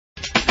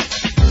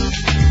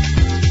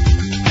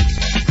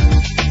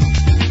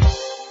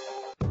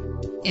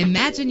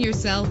Imagine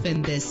yourself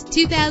in this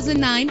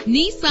 2009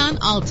 Nissan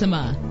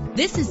Altima.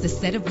 This is the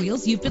set of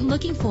wheels you've been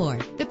looking for.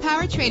 The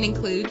powertrain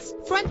includes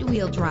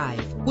front-wheel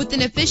drive with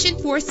an efficient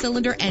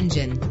 4-cylinder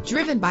engine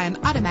driven by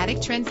an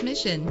automatic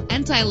transmission.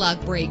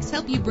 Anti-lock brakes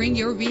help you bring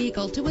your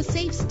vehicle to a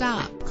safe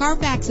stop.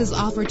 Carfax is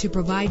offered to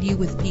provide you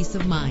with peace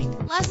of mind.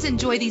 Plus,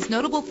 enjoy these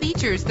notable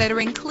features that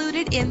are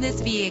included in this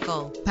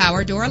vehicle: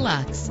 power door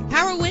locks,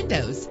 power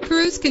windows,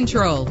 cruise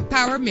control,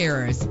 power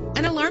mirrors,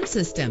 an alarm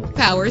system,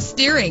 power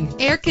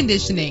steering, air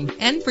conditioning.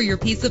 And for your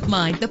peace of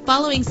mind, the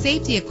following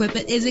safety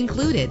equipment is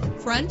included: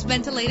 front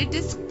ventilated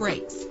disc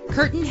brakes,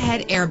 curtain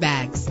head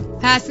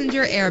airbags,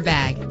 passenger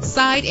airbag,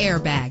 side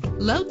airbag,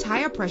 low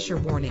tire pressure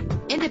warning,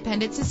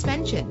 independent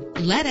suspension.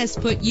 Let us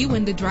put you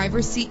in the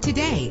driver's seat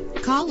today.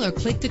 Call or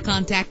click to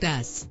contact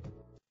us.